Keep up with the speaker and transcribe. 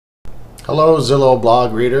Hello Zillow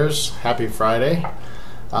blog readers, happy Friday.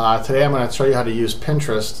 Today I'm going to show you how to use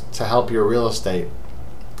Pinterest to help your real estate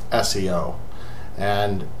SEO,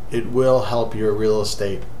 and it will help your real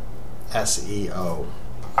estate SEO.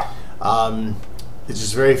 It's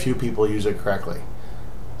just very few people use it correctly.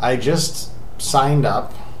 I just signed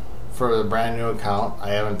up for a brand new account. I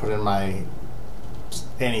haven't put in my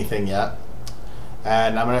anything yet,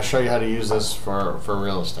 and I'm going to show you how to use this for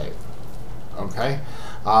real estate. Okay,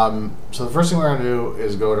 so the first thing we're going to do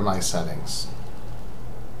is go to my settings.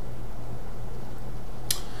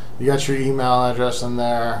 You got your email address in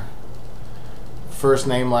there, first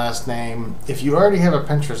name, last name. If you already have a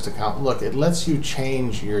Pinterest account, look, it lets you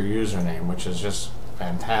change your username, which is just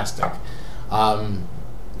fantastic.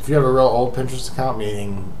 If you have a real old Pinterest account,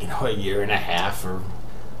 meaning a year and a half or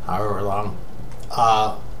however long,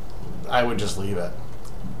 I would just leave it.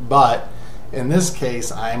 But in this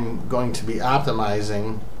case, I'm going to be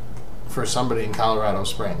optimizing for somebody in Colorado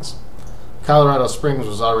Springs. Colorado Springs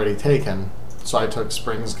was already taken, so I took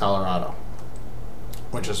Springs, Colorado,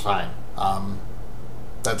 which is fine.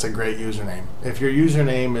 That's a great username. If your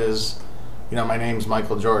username is, my name's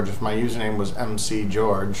Michael George. If my username was MC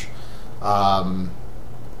George, that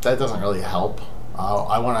doesn't really help.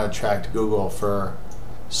 I want to attract Google for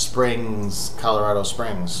Springs, Colorado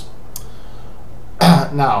Springs.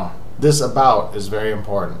 Now, this about is very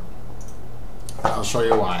important. I'll show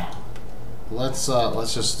you why. Let's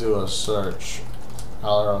just do a search.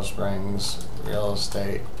 Colorado Springs real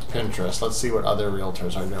estate Pinterest. Let's see what other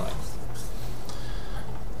realtors are doing.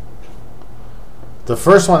 The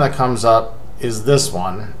first one that comes up is this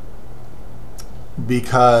one,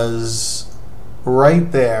 because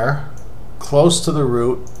right there, close to the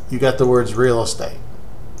root, you got the words real estate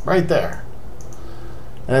right there,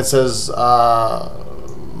 and it says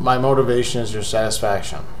my motivation is your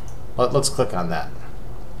satisfaction. Let's click on that.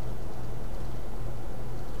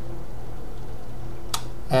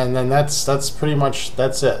 And then that's pretty much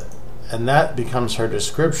it. And that becomes her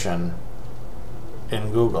description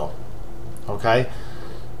in Google. Okay?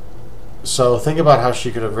 So think about how she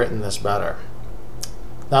could have written this better.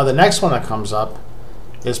 Now the next one that comes up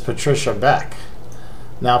is Patricia Beck.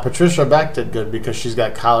 Now Patricia Beck did good because she's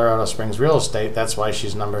got Colorado Springs real estate. That's why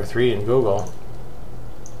she's number 3 in Google.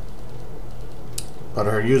 But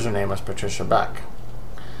her username is Patricia Beck.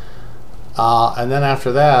 And then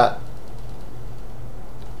after that,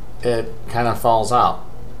 it kind of falls out.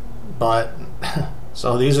 But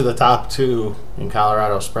so these are the top 2 in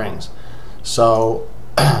Colorado Springs. So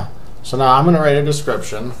so now I'm going to write a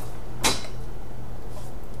description,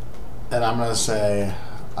 and I'm going to say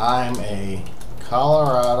I'm a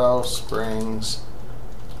Colorado Springs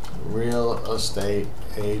real estate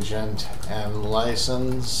agent and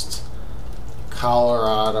licensed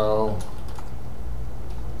Colorado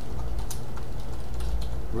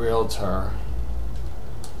realtor,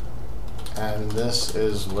 and this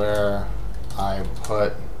is where I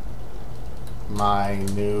put my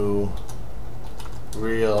new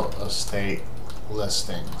real estate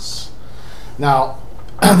listings. Now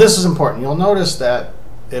this is important. You'll notice that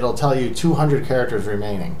it'll tell you 200 characters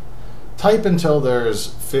remaining. Type until there's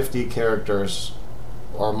 50 characters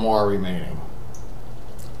or more remaining.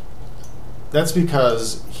 That's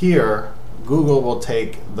because here Google will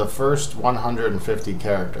take the first 150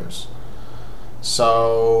 characters.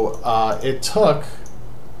 So it took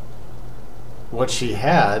what she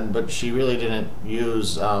had, but she really didn't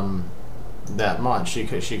use that much. She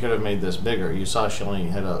could have made this bigger. You saw she only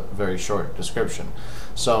had a very short description.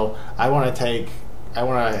 So I want to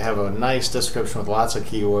have a nice description with lots of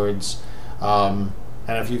keywords. And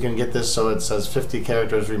if you can get this so it says 50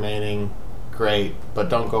 characters remaining, great, but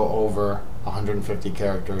don't go over 150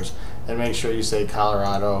 characters, and make sure you say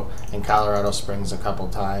Colorado and Colorado Springs a couple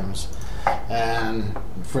times. And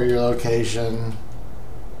for your location,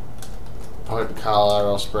 put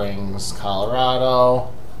Colorado Springs,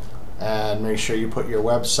 Colorado, and make sure you put your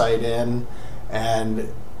website in,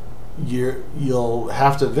 and you'll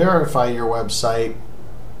have to verify your website,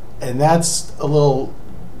 and that's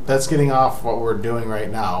getting off what we're doing right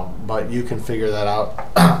now, but you can figure that out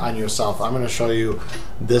on yourself. I'm going to show you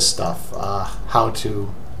this stuff, how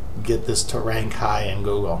to get this to rank high in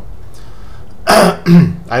Google.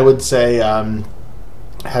 I would say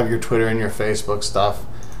have your Twitter and your Facebook stuff.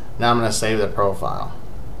 Now I'm going to save the profile.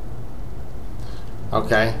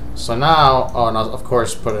 Okay, so now, and I'll of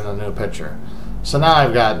course put in a new picture. So now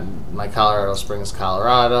I've got my Colorado Springs,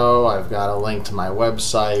 Colorado. I've got a link to my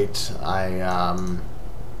website. I've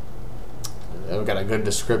got a good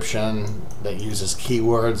description that uses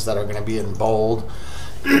keywords that are going to be in bold.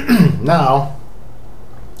 Now,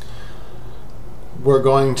 we're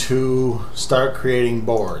going to start creating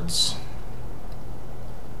boards.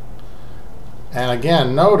 And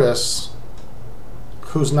again, notice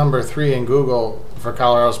who's number 3 in Google for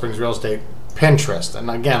Colorado Springs real estate? Pinterest.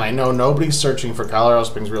 And again, I know nobody's searching for Colorado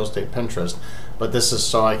Springs real estate Pinterest, but this is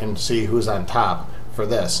so I can see who's on top for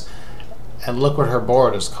this. And look what her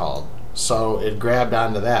board is called. So it grabbed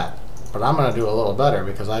onto that. But I'm going to do a little better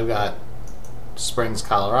because I've got Springs,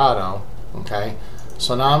 Colorado. Okay,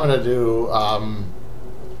 so now I'm going to do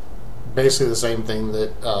basically the same thing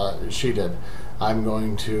that she did. I'm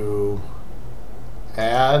going to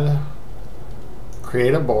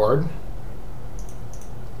create a board.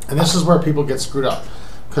 And this is where people get screwed up.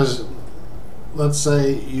 Because let's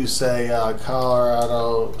say you say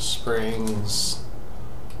Colorado Springs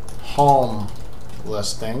home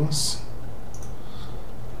listings.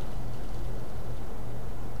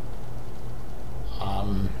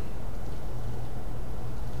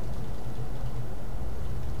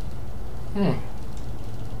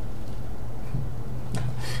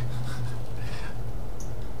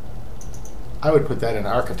 I would put that in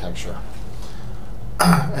architecture.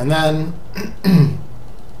 And then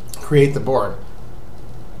create the board.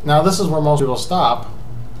 Now this is where most people stop,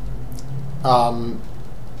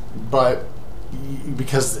 but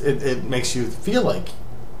because it makes you feel like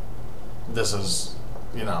this is,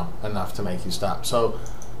 you know, enough to make you stop. So,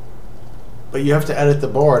 but you have to edit the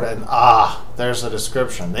board, and there's a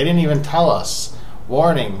description. They didn't even tell us.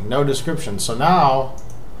 Warning, no description. So now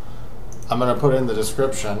I'm going to put in the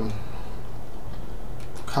description.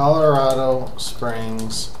 Colorado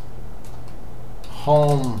Springs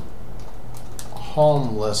home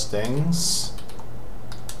listings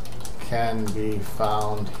can be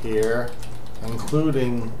found here,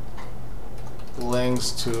 including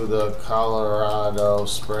links to the Colorado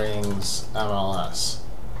Springs MLS.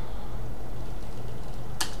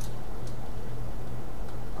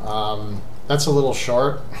 That's a little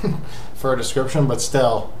short for a description, but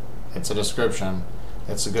still, it's a description.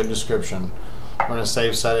 It's a good description. We're going to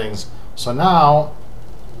save settings. So now,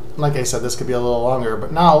 like I said, this could be a little longer,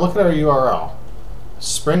 but now look at our URL.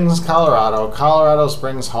 Springs, Colorado, Colorado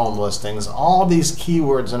Springs home listings, all these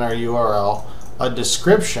keywords in our URL, a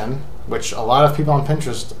description, which a lot of people on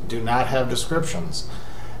Pinterest do not have descriptions.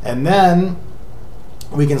 And then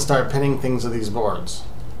we can start pinning things to these boards.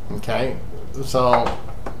 Okay? So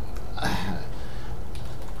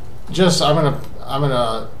just I'm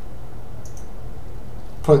gonna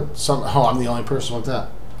put some. Oh, I'm the only person with that.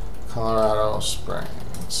 Colorado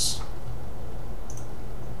Springs.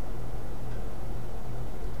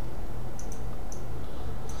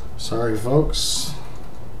 Sorry, folks.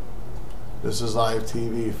 This is live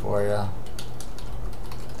TV for you.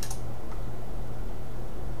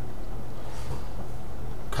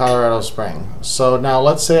 Colorado Springs. So now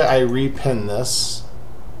let's say I repin this.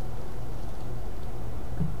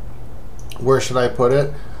 Where should I put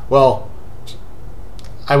it? Well,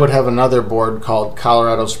 I would have another board called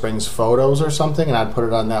Colorado Springs Photos or something, and I'd put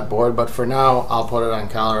it on that board. But for now, I'll put it on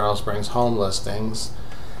Colorado Springs Home Listings.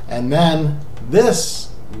 And then this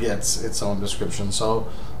gets its own description. So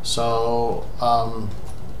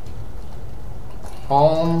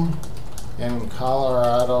home in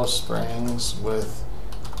Colorado Springs with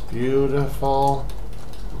beautiful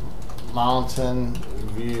mountain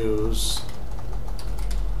views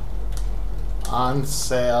on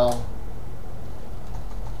sale.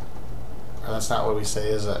 That's not what we say,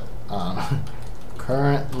 is it?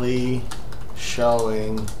 Currently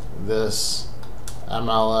showing this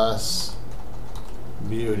MLS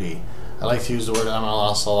beauty. I like to use the word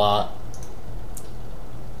MLS a lot.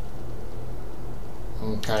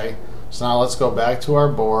 Okay, so now let's go back to our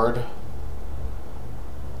board.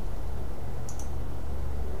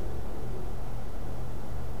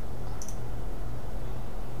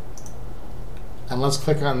 And let's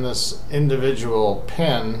click on this individual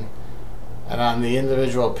pin. And on the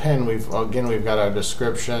individual pin, we've got our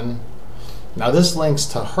description. Now this links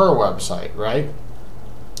to her website, right?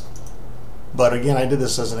 But again, I did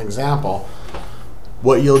this as an example.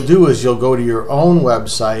 What you'll do is you'll go to your own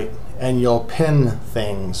website and you'll pin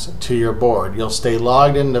things to your board. You'll stay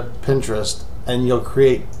logged into Pinterest and you'll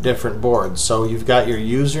create different boards. So you've got your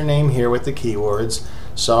username here with the keywords.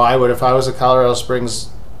 So I would, if I was a Colorado Springs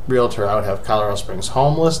realtor, I would have Colorado Springs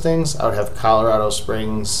home listings. I would have Colorado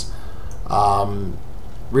Springs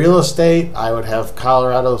real estate. I would have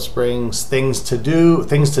Colorado Springs things to do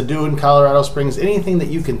in Colorado Springs, anything that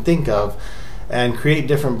you can think of, and create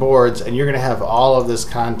different boards, and you're going to have all of this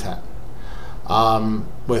content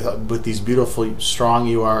with these beautiful strong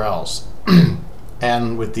URLs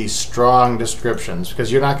and with these strong descriptions, because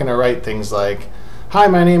you're not going to write things like Hi,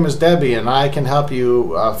 my name is Debbie, and I can help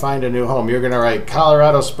you find a new home. You're going to write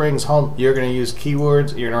Colorado Springs home. You're going to use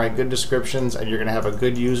keywords. You're going to write good descriptions, and you're going to have a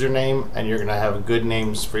good username, and you're going to have good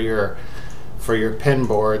names for your pin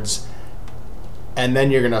boards. And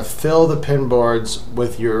then you're going to fill the pin boards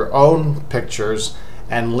with your own pictures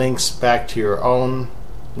and links back to your own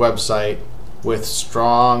website with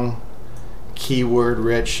strong,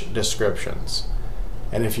 keyword-rich descriptions.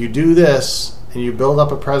 And if you do this and you build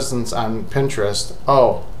up a presence on Pinterest,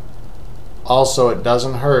 also it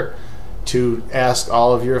doesn't hurt to ask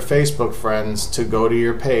all of your Facebook friends to go to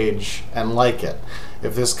your page and like it.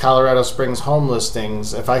 If this Colorado Springs home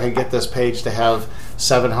listings, if I could get this page to have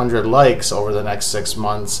 700 likes over the next 6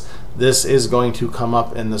 months, this is going to come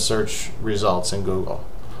up in the search results in Google,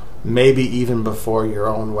 maybe even before your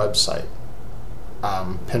own website.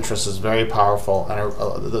 Pinterest is very powerful, and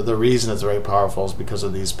the reason it's very powerful is because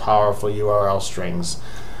of these powerful URL strings.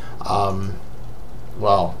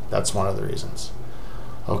 Well, that's one of the reasons.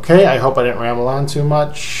 Okay, I hope I didn't ramble on too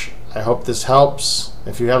much. I hope this helps.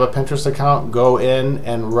 If you have a Pinterest account, go in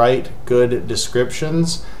and write good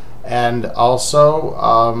descriptions. And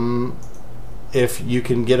also, if you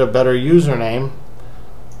can get a better username,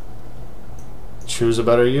 choose a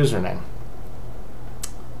better username.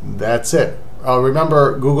 That's it.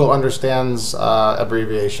 Remember, Google understands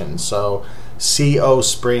abbreviations, so CO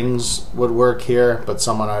Springs would work here, but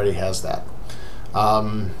someone already has that.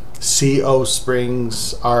 CO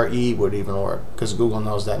Springs RE would even work, because Google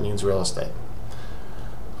knows that means real estate.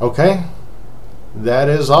 Okay, that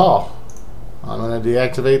is all. I'm going to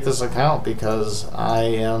deactivate this account because I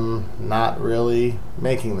am not really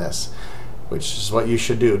making this, which is what you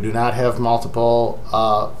should do. Do not have multiple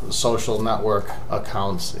social network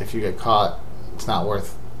accounts. If you get caught, it's not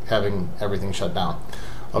worth having everything shut down.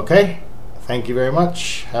 Okay, thank you very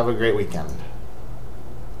much. Have a great weekend.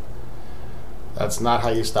 That's not how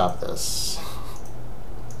you stop this.